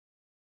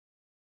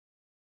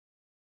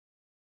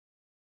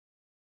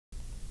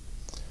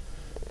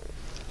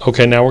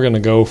Okay, now we're going to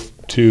go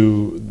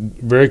to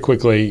very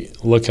quickly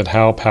look at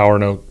how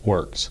Powernote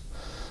works.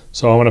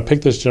 So I'm going to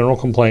pick this general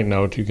complaint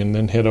note. You can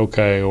then hit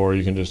OK, or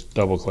you can just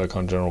double click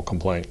on general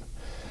complaint.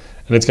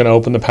 And it's going to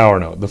open the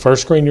Powernote. The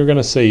first screen you're going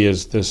to see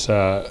is this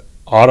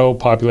auto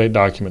populate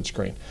document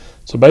screen.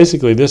 So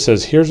basically this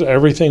says here's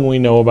everything we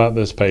know about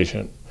this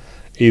patient,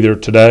 either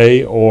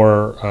today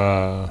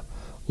or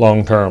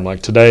long term.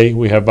 Like today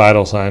we have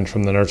vital signs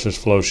from the nurse's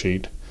flow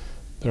sheet.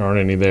 There aren't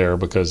any there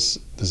because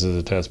this is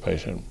a test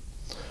patient.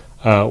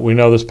 We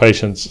know this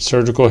patient's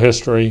surgical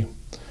history.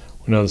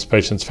 We know this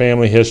patient's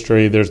family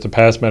history. There's the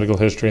past medical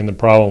history and the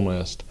problem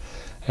list.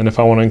 And if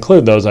I want to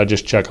include those, I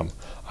just check them.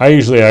 I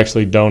usually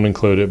actually don't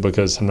include it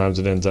because sometimes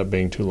it ends up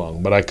being too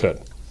long, but I could.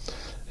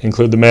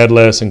 Include the med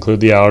list,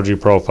 include the allergy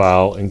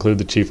profile, include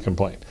the chief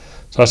complaint.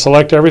 So I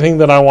select everything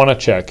that I want to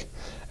check.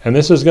 And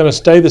this is going to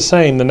stay the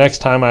same the next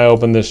time I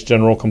open this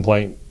general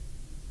complaint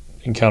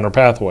encounter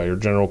pathway or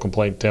general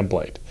complaint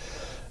template.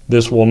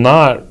 This will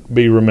not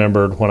be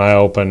remembered when I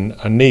open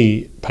a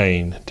knee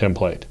pain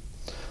template.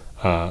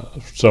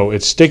 So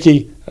it's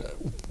sticky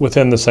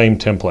within the same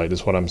template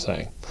is what I'm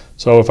saying.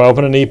 So if I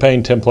open a knee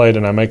pain template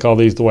and I make all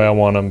these the way I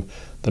want them,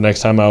 the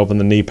next time I open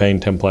the knee pain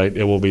template,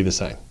 it will be the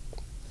same.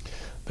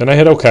 Then I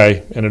hit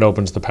OK, and it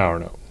opens the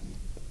Powernote.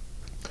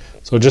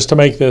 So just to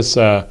make this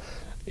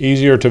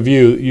easier to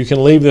view, you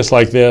can leave this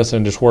like this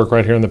and just work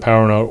right here in the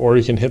Powernote, or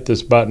you can hit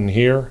this button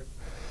here,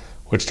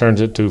 which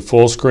turns it to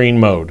full screen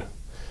mode.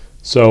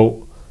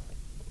 So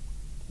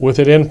with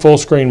it in full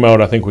screen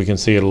mode, I think we can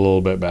see it a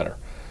little bit better.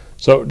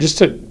 So just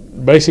to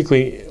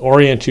basically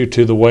orient you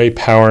to the way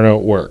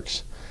Powernote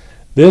works.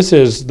 This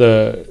is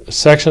the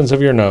sections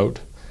of your note,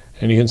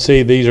 and you can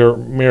see these are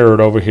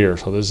mirrored over here.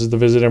 So this is the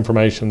visit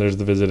information, there's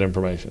the visit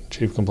information.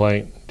 Chief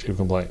complaint,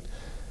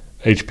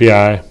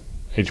 HPI,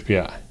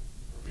 HPI.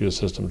 Review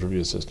systems,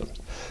 review systems.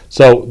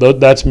 So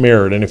that's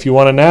mirrored, and if you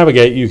want to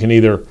navigate, you can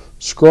either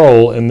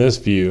scroll in this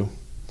view,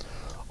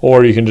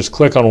 or you can just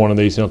click on one of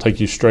these and it'll take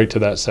you straight to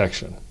that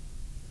section.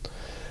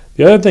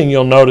 The other thing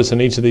you'll notice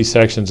in each of these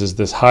sections is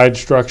this hide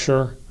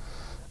structure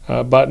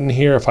button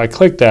here. If I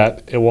click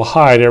that, it will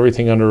hide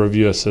everything under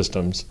review of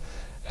systems.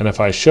 And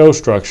if I show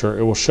structure,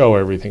 it will show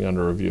everything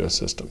under review of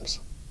systems.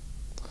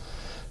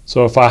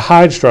 So if I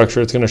hide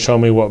structure, it's going to show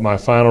me what my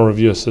final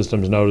review of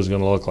systems note is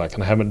going to look like.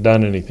 And I haven't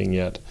done anything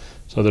yet,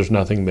 so there's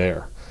nothing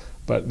there.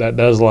 But that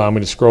does allow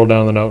me to scroll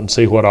down the note and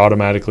see what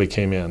automatically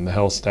came in. The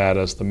health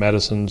status, the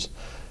medicines,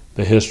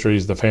 the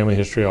histories, the family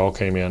history all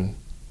came in.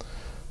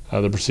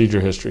 The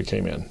procedure history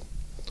came in.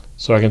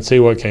 So I can see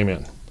what came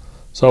in.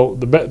 So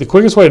the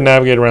quickest way to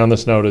navigate around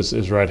this note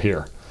is right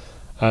here.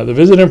 The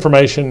visit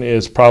information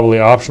is probably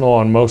optional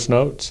on most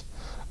notes,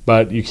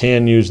 but you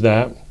can use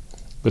that.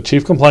 The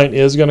chief complaint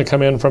is going to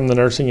come in from the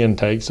nursing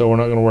intake, so we're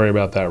not going to worry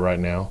about that right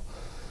now.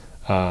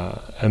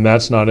 And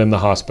that's not in the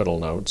hospital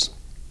notes.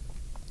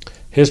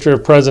 History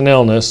of present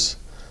illness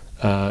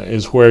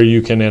is where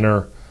you can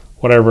enter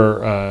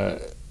whatever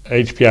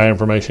HPI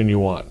information you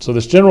want. So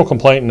this general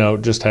complaint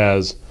note just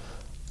has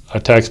a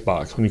text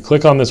box. When you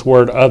click on this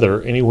word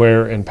other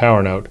anywhere in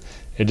Powernote,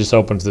 it just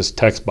opens this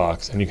text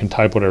box and you can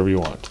type whatever you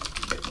want.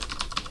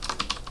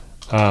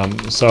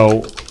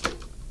 So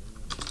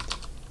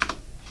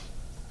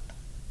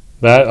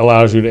that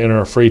allows you to enter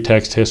a free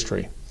text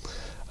history.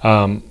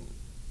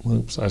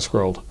 Oops, I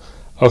scrolled.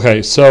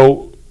 Okay,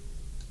 so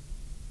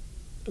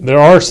there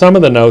are some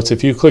of the notes.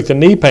 If you click the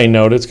knee pain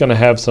note, it's going to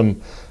have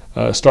some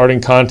starting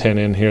content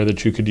in here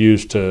that you could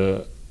use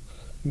to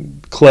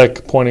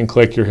point and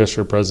click your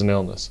history of present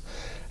illness.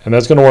 And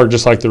that's going to work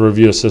just like the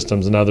review of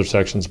systems and other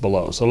sections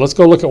below. So let's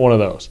go look at one of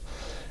those.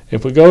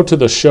 If we go to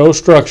the show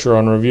structure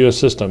on review of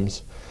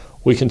systems,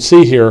 we can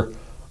see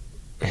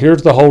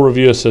here's the whole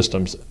review of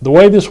systems. The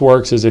way this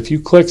works is if you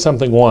click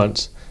something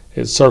once,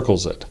 it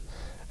circles it.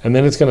 And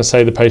then it's going to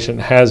say the patient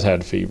has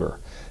had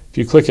fever. If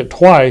you click it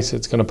twice,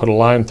 it's going to put a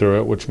line through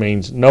it, which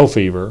means no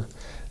fever.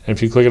 And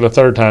if you click it a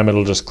third time,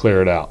 it'll just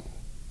clear it out.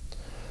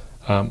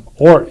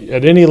 Or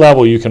at any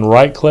level, you can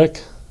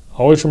right-click.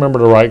 Always remember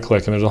to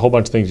right-click, and there's a whole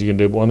bunch of things you can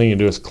do, but one thing you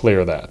can do is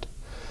clear that.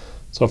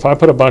 So if I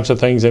put a bunch of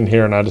things in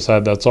here and I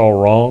decide that's all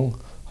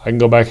wrong, I can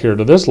go back here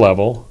to this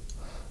level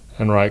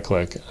and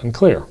right-click and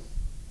clear.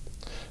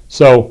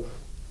 So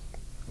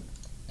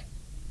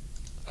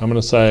I'm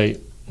going to say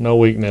no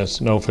weakness,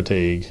 no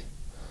fatigue,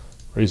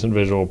 recent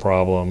visual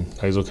problem,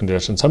 nasal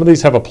congestion. Some of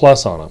these have a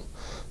plus on them.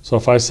 So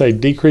if I say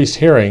decreased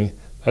hearing,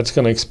 that's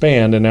going to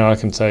expand, and now I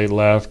can say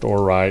left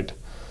or right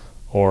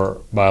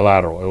or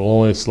bilateral. It will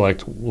only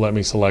let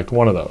me select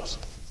one of those.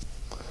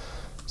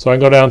 So I can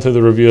go down through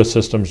the review of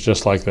systems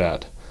just like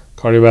that.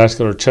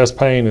 Cardiovascular chest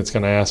pain, it's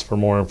going to ask for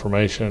more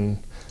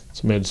information.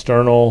 It's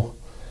mid-sternal.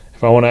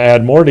 If I want to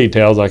add more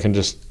details, I can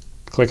just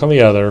click on the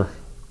other,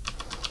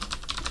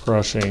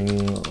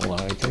 brushing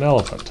like an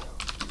elephant.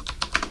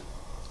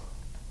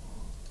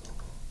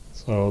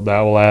 So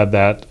that will add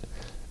that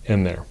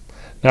in there.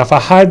 Now if I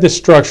hide this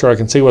structure, I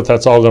can see what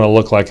that's all going to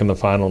look like in the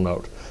final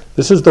note.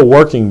 This is the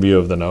working view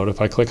of the note.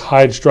 If I click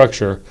hide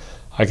structure,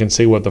 I can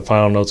see what the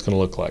final note's going to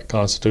look like.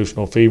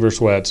 Constitutional fever,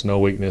 sweats, no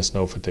weakness,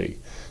 no fatigue.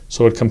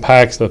 So it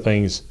compacts the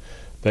things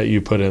that you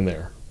put in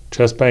there.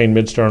 Chest pain,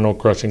 mid-sternal,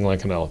 crushing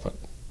like an elephant.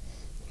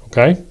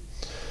 Okay?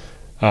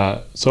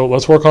 So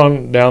let's work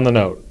on down the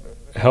note.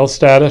 Health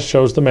status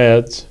shows the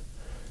meds.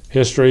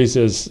 Histories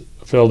is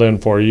filled in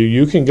for you.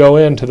 You can go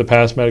into the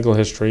past medical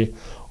history,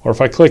 or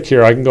if I click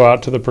here, I can go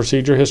out to the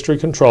procedure history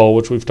control,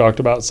 which we've talked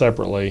about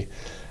separately,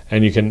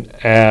 and you can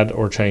add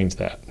or change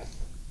that.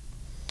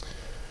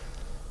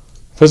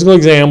 Physical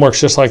exam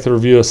works just like the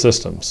review of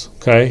systems.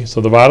 Okay,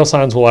 so the vital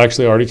signs will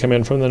actually already come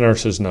in from the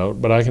nurse's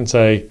note, but I can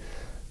say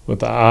with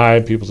the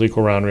eye, pupils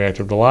equal round,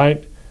 reactive to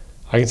light.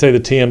 I can say the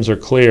TMs are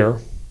clear.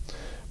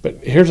 But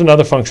here's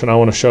another function I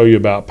want to show you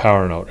about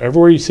Powernote.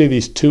 Everywhere you see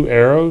these two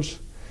arrows,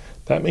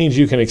 that means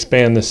you can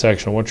expand this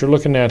section. What you're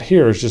looking at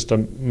here is just a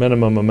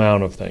minimum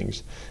amount of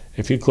things.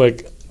 If you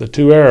click the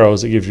two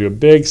arrows, it gives you a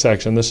big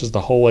section. This is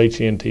the whole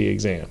HENT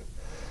exam.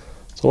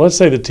 So let's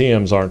say the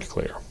TMs aren't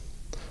clear.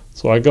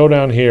 So I go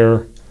down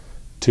here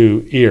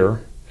to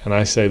ear, and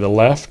I say the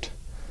left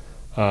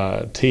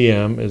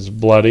TM is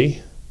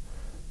bloody,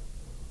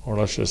 or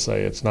let's just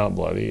say it's not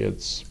bloody,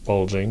 it's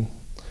bulging,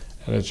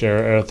 and it's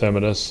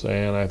erythematous,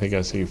 and I think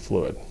I see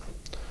fluid.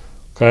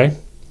 Okay,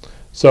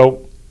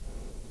 so,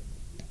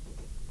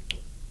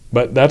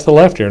 but that's the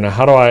left ear. Now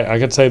how do I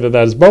could say that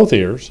is both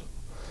ears,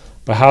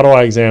 but how do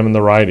I examine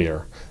the right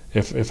ear?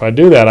 If I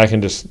do that, I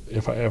can just,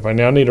 if I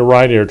now need a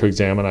right ear to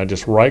examine, I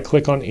just right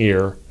click on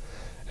ear,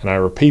 and I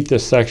repeat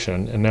this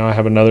section, and now I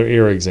have another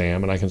ear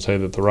exam, and I can say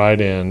that the right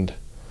end,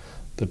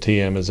 the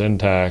TM is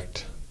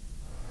intact,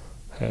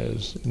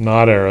 is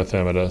not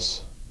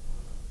erythematous,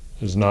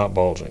 is not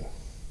bulging,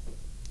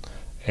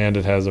 and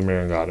it has a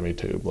myringotomy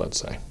tube, let's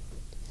say.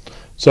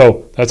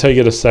 So that's how you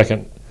get a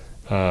second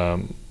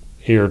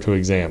ear to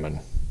examine.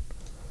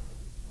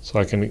 So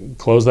I can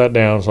close that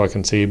down so I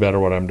can see better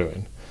what I'm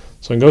doing.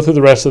 So I can go through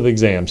the rest of the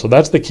exam. So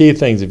that's the key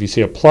things. If you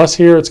see a plus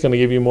here, it's going to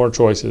give you more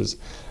choices.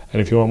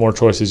 And if you want more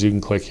choices, you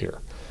can click here.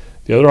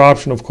 The other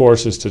option, of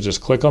course, is to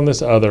just click on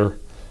this other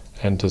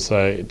and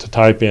to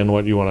type in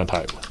what you want to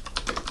type.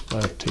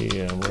 Left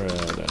TM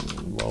red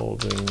and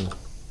bulging,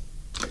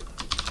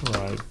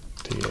 right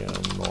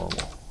TM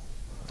normal.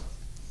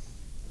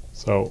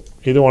 So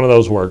either one of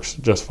those works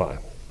just fine.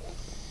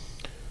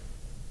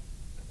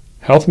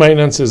 Health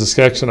maintenance is a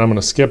section I'm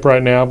going to skip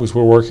right now because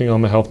we're working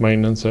on the health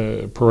maintenance,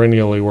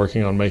 perennially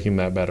working on making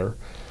that better.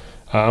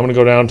 I'm going to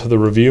go down to the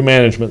review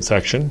management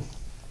section.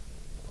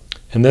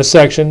 And this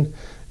section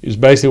is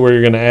basically where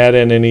you're going to add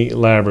in any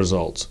lab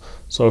results.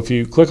 So if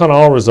you click on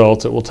all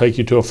results, it will take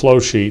you to a flow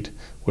sheet,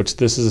 which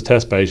this is a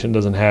test patient,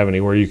 doesn't have any,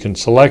 where you can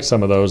select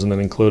some of those and then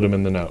include them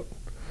in the note.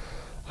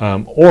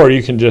 Or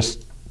you can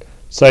just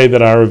say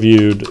that I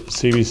reviewed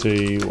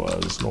CBC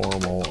was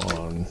normal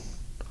on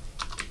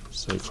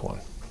 6/1.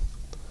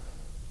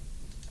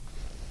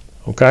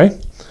 Okay,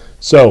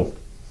 so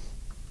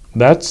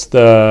that's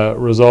the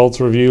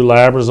results review,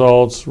 lab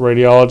results,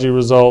 radiology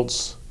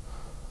results.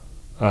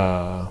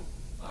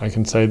 I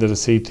can say that a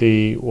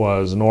CT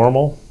was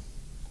normal.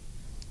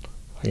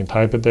 I can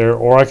type it there,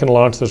 or I can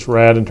launch this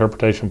RAD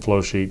interpretation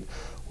flow sheet,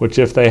 which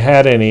if they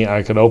had any,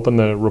 I could open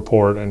the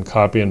report and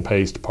copy and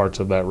paste parts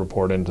of that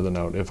report into the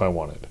note if I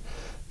wanted.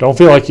 Don't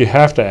feel like you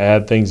have to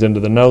add things into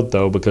the note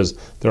though, because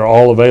they're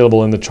all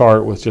available in the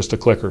chart with just a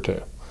click or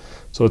two.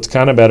 So it's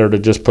kind of better to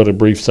just put a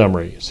brief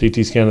summary.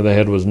 CT scan of the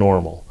head was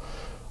normal,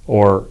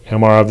 or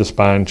MRI of the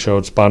spine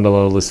showed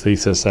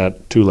spondylolisthesis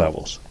at 2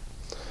 levels.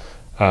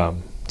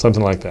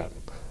 Something like that.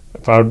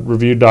 If I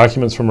reviewed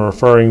documents from a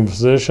referring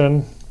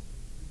physician,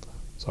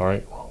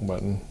 sorry, wrong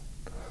button,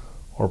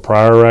 or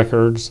prior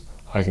records,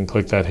 I can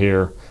click that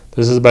here.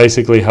 This is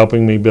basically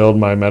helping me build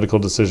my medical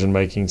decision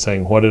making,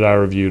 saying what did I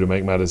review to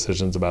make my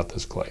decisions about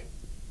this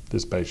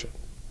patient.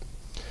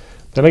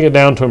 Then I get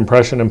down to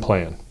impression and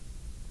plan.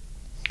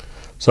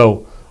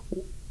 So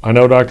I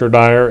know Dr.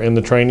 Dyer in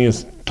the training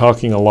is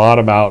talking a lot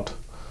about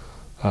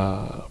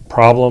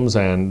problems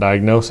and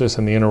diagnosis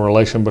and the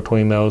interrelation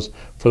between those.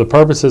 For the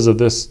purposes of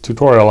this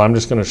tutorial, I'm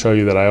just going to show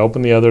you that I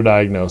open the other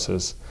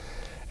diagnosis,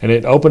 and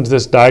it opens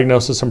this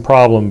diagnosis and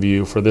problem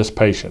view for this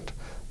patient.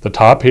 The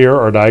top here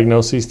are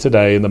diagnoses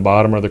today, and the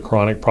bottom are the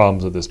chronic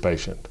problems of this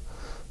patient.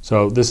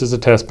 So this is a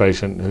test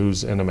patient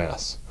who's in a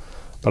mess.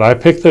 But I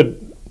pick the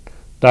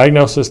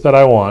diagnosis that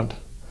I want,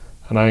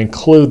 and I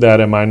include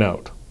that in my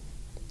note.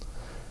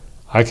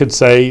 I could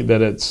say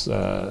that it's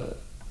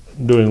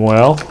doing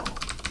well.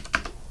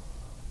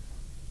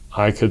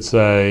 I could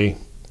say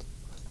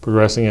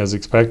progressing as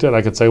expected.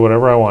 I could say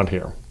whatever I want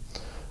here.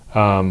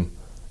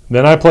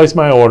 Then I place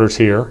my orders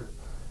here,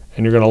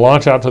 and you're going to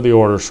launch out to the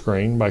order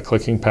screen by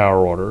clicking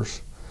Power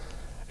Orders.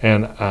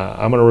 And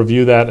I'm going to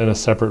review that in a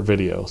separate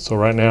video. So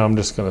right now I'm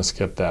just going to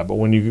skip that. But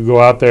when you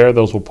go out there,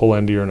 those will pull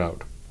into your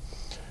note.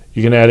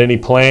 You can add any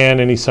plan,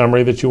 any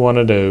summary that you want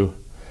to do.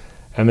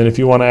 And then if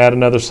you want to add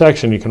another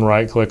section, you can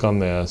right-click on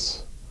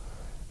this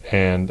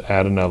and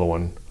add another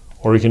one.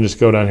 Or you can just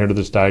go down here to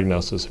this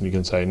diagnosis and you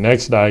can say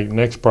next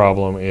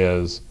problem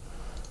is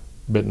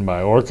bitten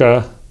by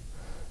orca,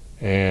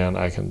 and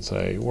I can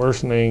say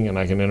worsening, and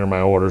I can enter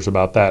my orders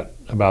about that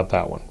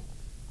one.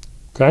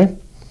 Okay?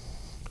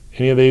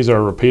 Any of these are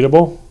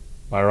repeatable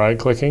by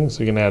right-clicking,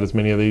 so you can add as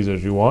many of these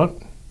as you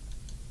want.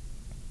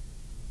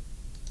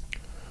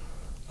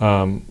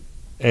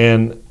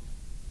 And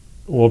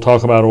we'll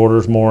talk about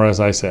orders more, as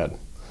I said.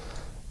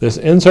 This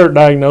Insert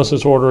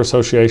Diagnosis Order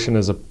Association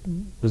is a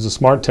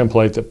smart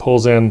template that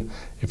pulls in,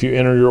 if you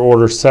enter your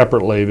orders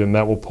separately, then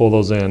that will pull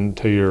those in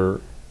to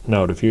your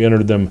note. If you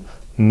entered them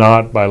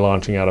not by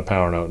launching out a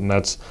Powernote, and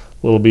that's a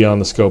little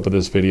beyond the scope of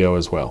this video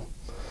as well.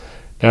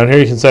 Down here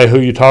you can say who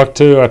you talked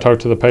to. I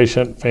talked to the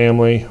patient,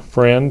 family,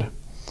 friend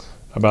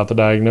about the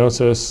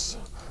diagnosis,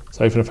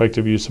 safe and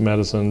effective use of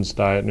medicines,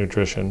 diet,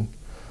 nutrition.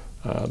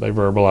 They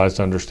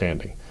verbalized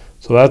understanding.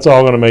 So that's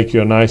all going to make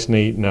you a nice,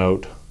 neat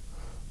note.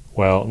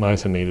 Well,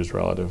 nice and neat is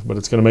relative, but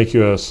it's going to make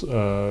you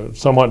a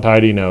somewhat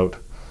tidy note.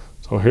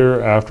 So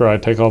here, after I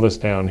take all this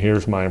down,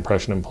 here's my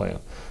impression and plan.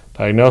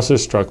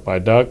 Diagnosis, struck by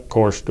duck,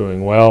 course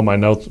doing well.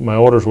 My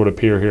orders would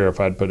appear here if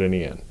I'd put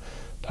any in.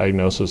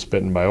 Diagnosis,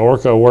 bitten by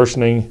orca,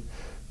 worsening,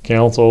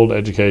 counseled,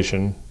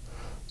 education.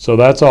 So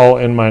that's all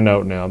in my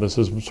note now. This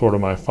is sort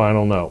of my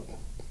final note.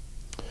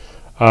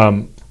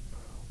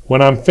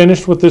 When I'm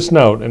finished with this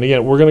note, and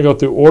again, we're going to go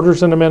through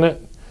orders in a minute,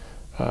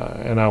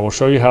 and I will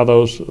show you how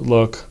those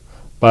look,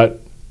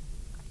 but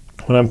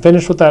when I'm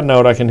finished with that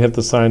note, I can hit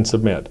the Sign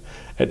Submit.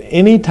 At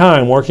any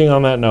time working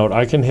on that note,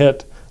 I can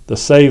hit the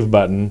Save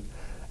button,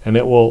 and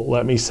it will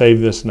let me save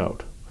this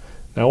note.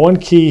 Now, one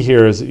key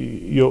here is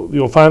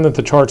you'll find that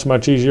the chart's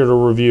much easier to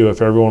review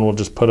if everyone will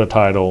just put a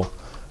title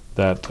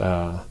that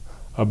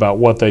about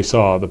what they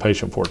saw the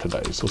patient for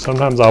today. So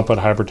sometimes I'll put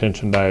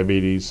hypertension,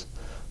 diabetes.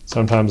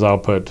 Sometimes I'll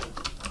put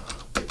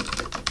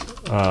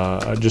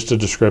just a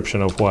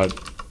description of what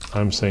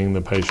I'm seeing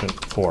the patient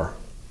for.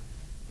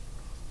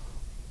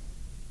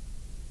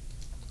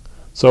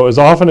 So as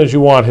often as you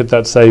want, hit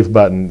that Save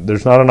button.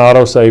 There's not an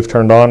autosave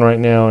turned on right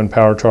now in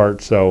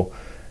PowerChart, so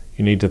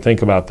you need to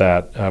think about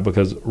that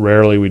because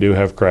rarely we do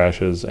have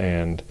crashes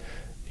and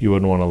you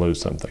wouldn't want to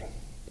lose something.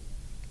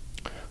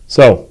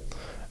 So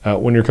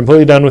when you're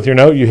completely done with your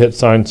note, you hit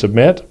Sign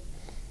Submit.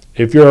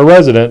 If you're a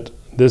resident,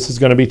 this is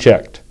going to be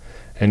checked,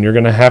 and you're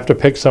going to have to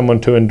pick someone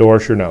to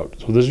endorse your note.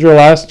 So this is your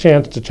last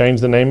chance to change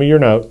the name of your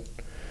note.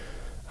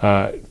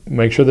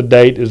 Make sure the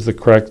date is the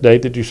correct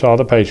date that you saw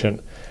the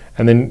patient,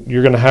 and then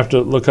you're going to have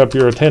to look up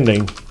your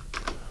attending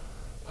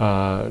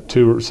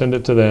to send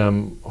it to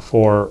them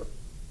for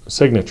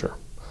signature.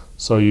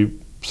 So you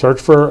search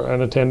for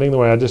an attending the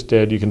way I just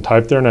did. You can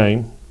type their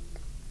name,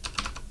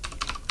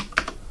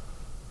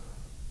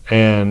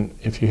 and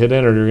if you hit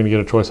enter, you're going to get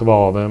a choice of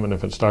all of them. And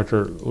if it's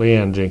Dr.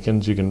 Leanne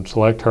Jenkins, you can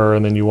select her,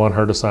 and then you want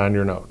her to sign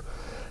your note.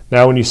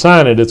 Now when you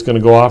sign it, it's going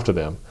to go off to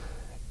them.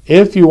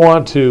 If you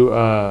want to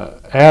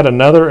add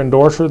another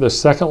endorser, the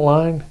second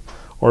line,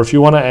 or if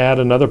you want to add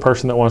another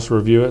person that wants to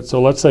review it,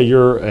 so let's say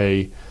you're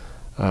a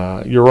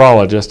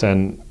urologist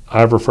and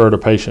I've referred a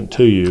patient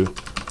to you.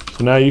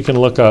 So now you can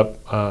look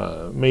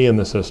up me in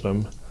the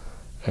system,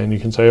 and you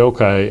can say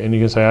okay, and you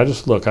can say I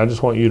just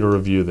want you to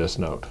review this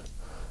note,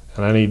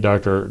 and I need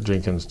Dr.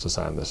 Jenkins to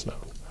sign this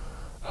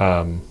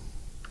note.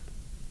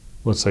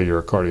 Let's say you're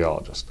a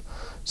cardiologist.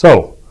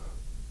 So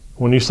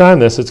when you sign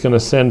this, it's going to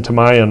send to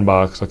my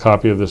inbox a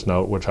copy of this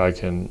note, which I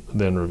can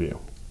then review.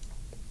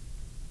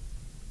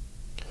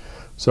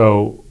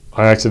 So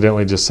I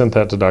accidentally just sent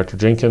that to Dr.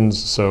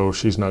 Jenkins, so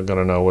she's not going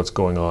to know what's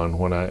going on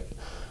when I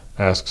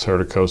ask her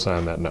to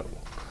co-sign that note.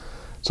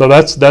 So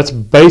that's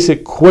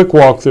basic quick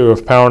walkthrough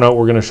of Powernote.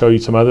 We're going to show you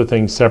some other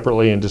things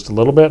separately in just a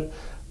little bit,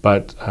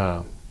 but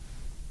now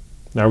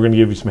we're going to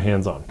give you some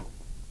hands-on.